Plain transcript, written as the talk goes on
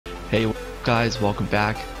Hey guys, welcome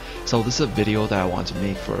back. So this is a video that I want to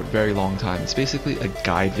make for a very long time. It's basically a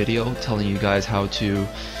guide video telling you guys how to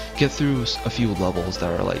get through a few levels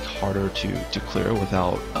that are like harder to clear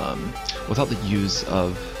without the use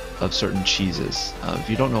of certain cheeses. If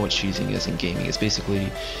you don't know what cheesing is in gaming, it's basically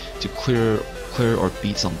to clear or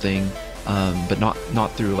beat something, but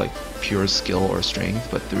not through like pure skill or strength,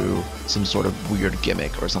 but through some sort of weird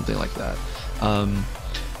gimmick or something like that.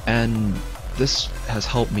 And this has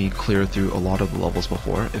helped me clear through a lot of the levels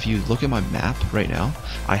before. If you look at my map right now,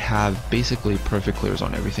 I have basically perfect clears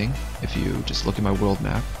on everything. If you just look at my world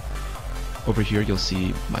map, over here you'll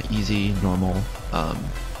see my easy, normal.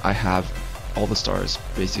 I have all the stars,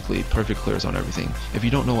 basically perfect clears on everything. If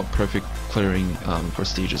you don't know what perfect clearing for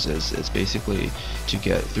stages is, it's basically to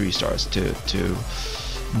get 3 stars, to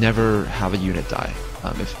never have a unit die.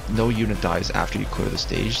 If no unit dies after you clear the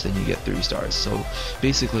stage, then you get 3 stars. So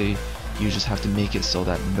basically, you just have to make it so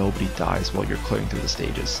that nobody dies while you're clearing through the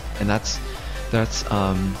stages. And there's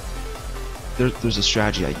a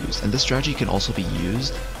strategy I use, and this strategy can also be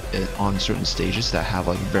used on certain stages that have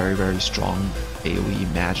like very strong AoE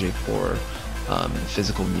magic or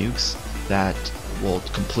physical nukes that will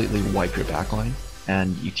completely wipe your backline,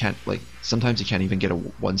 and you can't, like, sometimes you can't even get a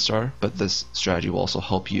 1-star, but this strategy will also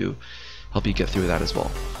help you get through that as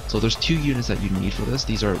well. So there's 2 units that you need for this.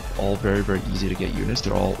 These are all very easy to get units.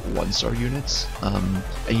 They're all 1-star units, and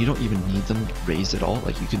you don't even need them raised at all.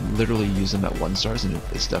 Like, you can literally use them at 1-stars and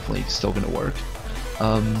it's definitely still gonna work.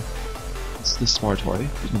 It's the Depardieu.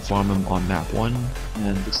 You can farm him on map 1,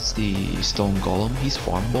 and this is the Stone Golem. He's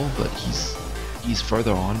farmable, but he's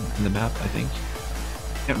further on in the map, I think.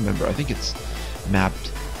 I can't remember. I think it's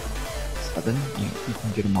mapped 7. You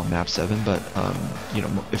can get him on map 7, but you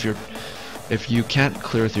know, if you can't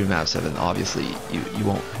clear through map 7, obviously you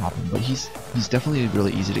won't have him. But he's definitely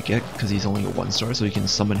really easy to get because he's only a 1-star, so you can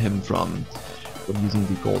summon him from using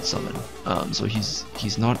the gold summon. So he's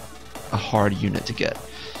not a hard unit to get,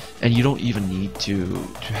 and you don't even need to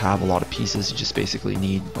have a lot of pieces. You just basically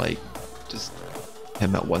need like just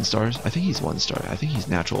him at 1-stars. I think he's 1-star. I think he's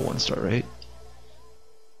natural 1-star, right?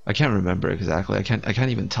 I can't remember exactly. I can't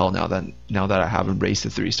even tell now that I have him raised to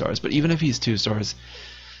 3 stars. But even if he's 2 stars,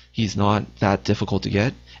 he's not that difficult to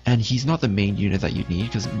get, and he's not the main unit that you need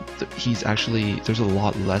because he's actually, there's a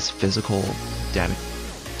lot less physical damage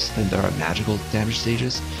than there are magical damage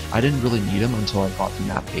stages. I didn't really need him until I got to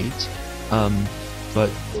map 8. But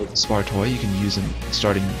with Depardieu, you can use him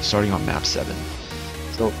starting on map 7.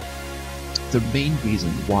 So the main reason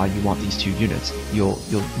why you want these 2 units, you'll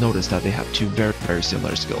notice that they have 2 very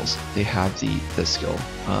similar skills. They have this skill.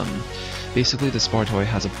 Basically, the Depardieu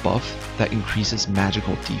has a buff that increases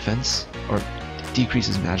magical defense or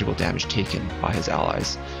decreases magical damage taken by his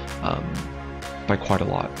allies by quite a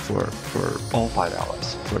lot for all 5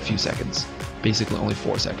 allies for a few seconds. Basically only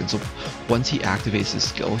 4 seconds. So once he activates his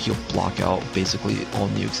skill, he'll block out basically all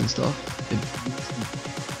nukes and stuff.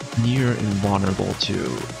 Near invulnerable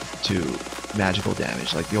to magical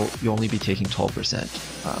damage. Like you'll only be taking 12%,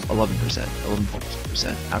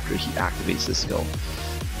 11% after he activates this skill.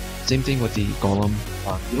 Same thing with the Golem.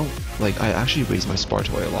 You don't, like, I actually raised my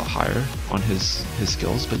Depardieu a lot higher on his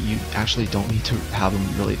skills, but you actually don't need to have him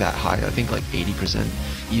really that high. I think like 80%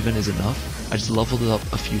 even is enough. I just leveled it up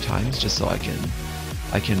a few times just so I can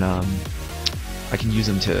use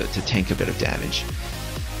him to tank a bit of damage.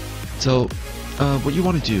 So what you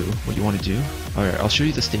want to do, alright, I'll show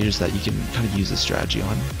you the stages that you can kind of use this strategy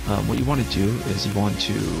on. What you want to do is you want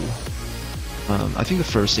to, I think the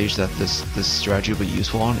first stage that this strategy will be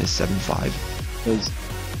useful on is 7-5, because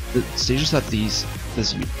the stages that this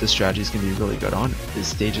strategy is going to be really good on is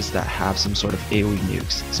stages that have some sort of AoE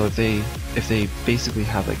nukes. So if they basically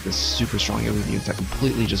have like this super strong AoE nuke that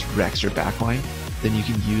completely just wrecks your backline, then you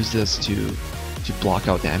can use this to block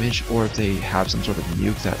out damage. Or if they have some sort of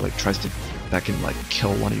nuke that like that can like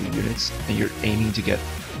kill one of your units and you're aiming to get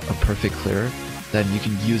a perfect clear, then you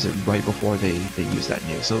can use it right before they use that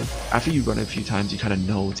nuke. So after you run it a few times, you kind of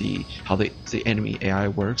know how the enemy AI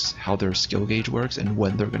works, how their skill gauge works, and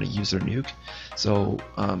when they're going to use their nuke. So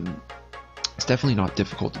it's definitely not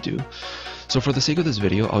difficult to do. So for the sake of this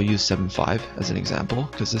video, I'll use 7-5 as an example,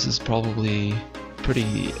 because this is probably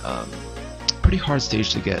pretty hard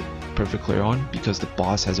stage to get perfect clear on, because the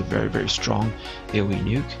boss has a very strong AoE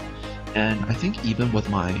nuke. And I think even with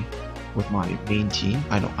my main team,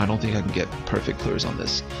 I don't think I can get perfect clears on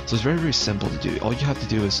this. So it's very simple to do. All you have to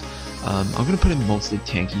do is, I'm going to put in mostly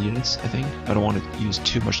tanky units, I think. I don't want to use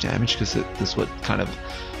too much damage because this would kind of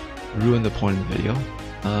ruin the point of the video.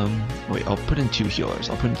 Wait, I'll put in 2 healers.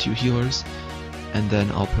 and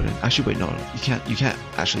then I'll put in. Actually, wait, no, you can't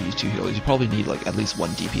actually use 2 healers. You probably need like at least 1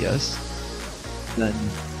 DPS.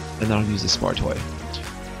 Then I'll use the Spar Toy.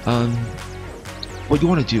 What you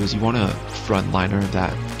want to do is you want a frontliner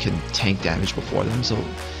that can tank damage before them. So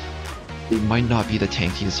they might not be the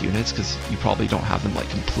tankiest units because you probably don't have them like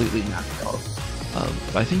completely maxed out.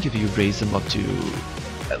 But I think if you raise them up to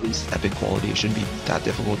at least epic quality, it shouldn't be that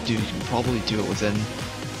difficult to do. You can probably do it within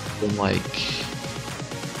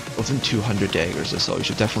 200 daggers or so. You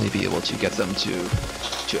should definitely be able to get them to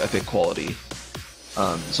epic quality.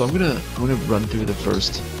 So I'm gonna run through the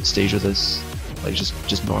first stage of this like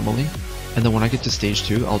just normally, and then when I get to stage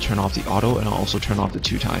 2, I'll turn off the auto and I'll also turn off the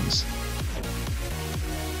 2 times.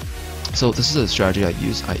 So this is a strategy I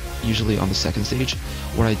use. I usually on the second stage,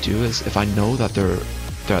 what I do is if I know that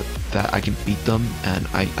that I can beat them and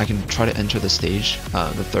I can try to enter the stage,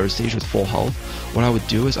 the third stage with full health, what I would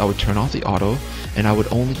do is I would turn off the auto and I would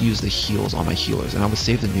only use the heals on my healers, and I would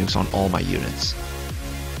save the nukes on all my units.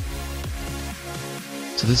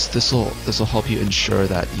 So this will help you ensure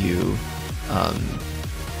that you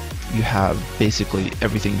have basically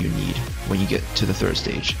everything you need when you get to the third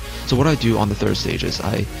stage. So what I do on the third stage is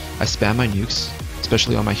I spam my nukes,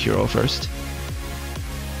 especially on my hero first.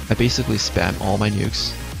 I basically spam all my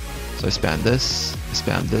nukes. So I spam this,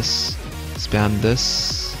 spam this, spam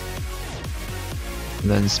this, and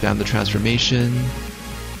then spam the transformation,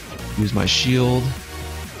 use my shield,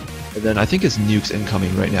 and then I think his nuke's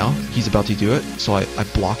incoming right now. He's about to do it, so I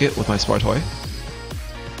block it with my Spar Toy.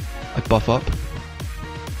 I buff up,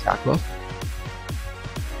 attack buff,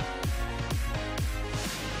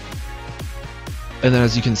 and then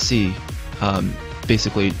as you can see,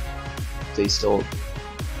 basically they still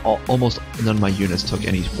almost none of my units took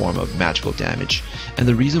any form of magical damage. And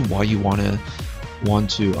the reason why you want to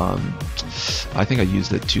I think I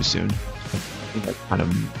used it too soon. I think I kind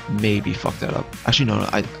of maybe fucked that up. Actually no,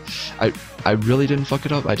 I really didn't fuck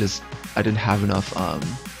it up. I didn't have enough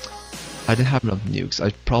nukes. I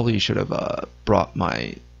probably should have brought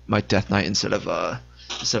my Death Knight instead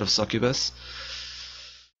of Succubus.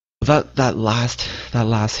 That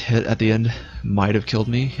last hit at the end might have killed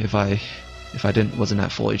me if I wasn't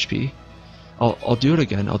at full HP. I'll do it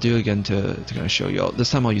again. I'll do it again to kind of show you all.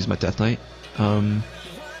 This time I'll use my Death Knight. But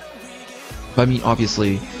I mean,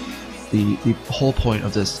 obviously, the whole point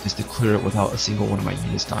of this is to clear it without a single one of my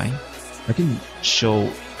units dying. I can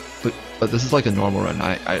show, but this is like a normal run.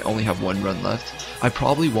 I only have 1 run left. I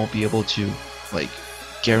probably won't be able to like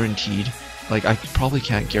guaranteed. Like I probably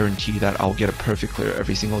can't guarantee that I'll get a perfect clear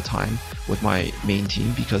every single time with my main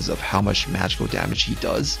team because of how much magical damage he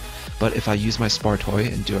does. But if I use my Spar Toy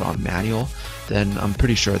and do it on manual, then I'm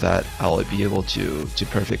pretty sure that I'll be able to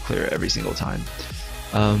perfect clear every single time.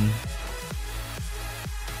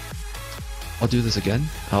 I'll do this again.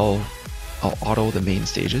 I'll auto the main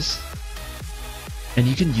stages, and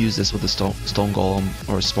you can use this with the Stone Golem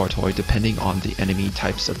or Spar Toy depending on the enemy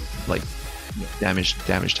types of like damage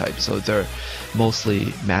type. So if they're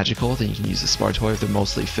mostly magical, then you can use the Spar Toy. If they're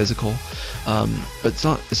mostly physical, but it's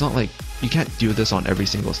not like you can't do this on every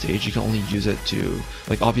single stage. You can only use it to,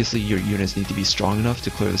 like, obviously your units need to be strong enough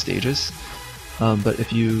to clear the stages. But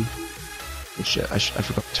if you, oh shit, I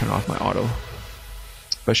forgot to turn off my auto,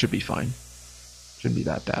 but I should be fine. Shouldn't be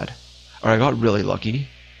that bad. Alright, I got really lucky.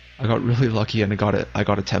 And I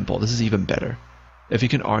got a temple. This is even better. If you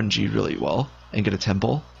can RNG really well and get a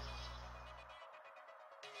temple,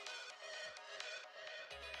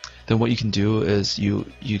 then what you can do is you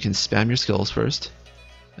can spam your skills first,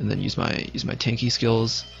 and then use my tanky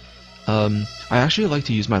skills. I actually like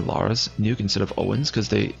to use my Lara's nuke instead of Owen's because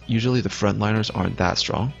the frontliners aren't that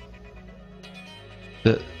strong.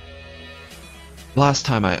 The last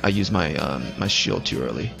time I used my my shield too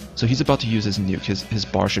early, so he's about to use his nuke. His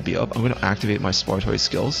bar should be up. I'm going to activate my Spar Toy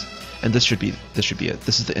skills, and this should be it.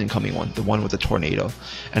 This is the incoming one, the one with the tornado,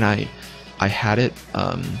 and I had it.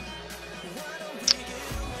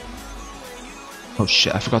 Oh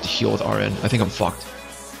shit, I forgot to heal with RN. I think I'm fucked.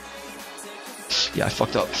 Yeah, I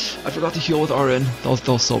fucked up. I forgot to heal with RN. That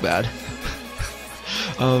was so bad.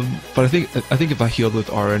 But I think if I healed with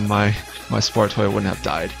RN, my Spar Toy wouldn't have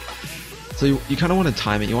died. So you kind of want to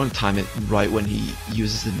time it. You want to time it right when he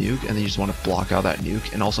uses the nuke, and then you just want to block out that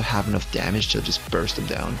nuke and also have enough damage to just burst him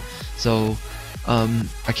down. So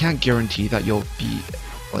I can't guarantee that you'll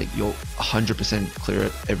 100% clear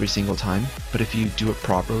it every single time, but if you do it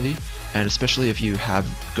properly, and especially if you have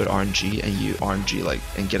good RNG and you RNG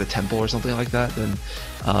and get a temple or something like that, then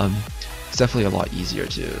it's definitely a lot easier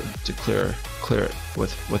to clear it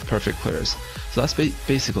with perfect clears. So that's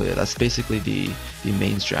basically it. That's basically the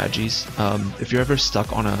main strategies. If you're ever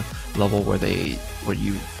stuck on a level where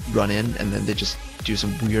you run in and then they just do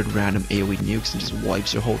some weird random AoE nukes and just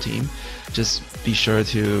wipes your whole team, just be sure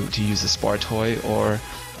to use the Spar Toy, or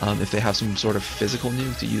if they have some sort of physical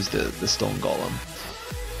nuke, to use the Stone Golem.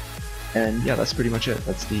 And yeah, that's pretty much it.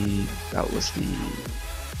 That was the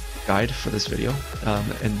guide for this video,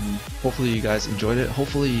 and hopefully you guys enjoyed it.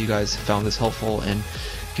 Hopefully you guys found this helpful and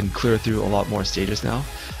can clear through a lot more stages now.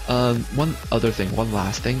 One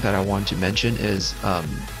last thing that I want to mention is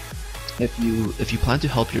if you plan to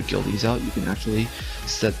help your guildies out, you can actually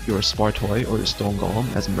set your Spar Toy or your Stone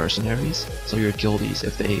Golem as mercenaries. So your guildies,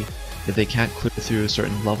 if they can't clear through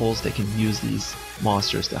certain levels, they can use these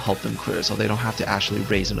monsters to help them clear, so they don't have to actually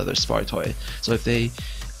raise another Spar Toy. So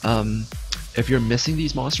if you're missing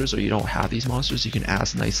these monsters or you don't have these monsters, you can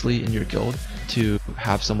ask nicely in your guild to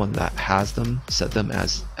have someone that has them set them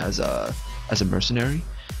as a mercenary,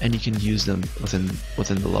 and you can use them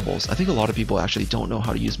within the levels. I think a lot of people actually don't know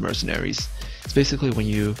how to use mercenaries. It's basically when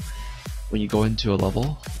you go into a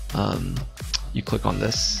level, you click on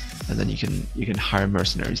this, and then you can hire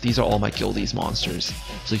mercenaries. These are all my guildies monsters,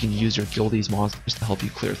 so you can use your guildies monsters to help you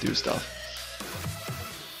clear through stuff.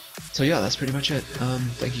 So yeah, that's pretty much it.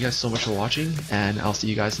 Thank you guys so much for watching, and I'll see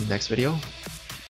you guys in the next video.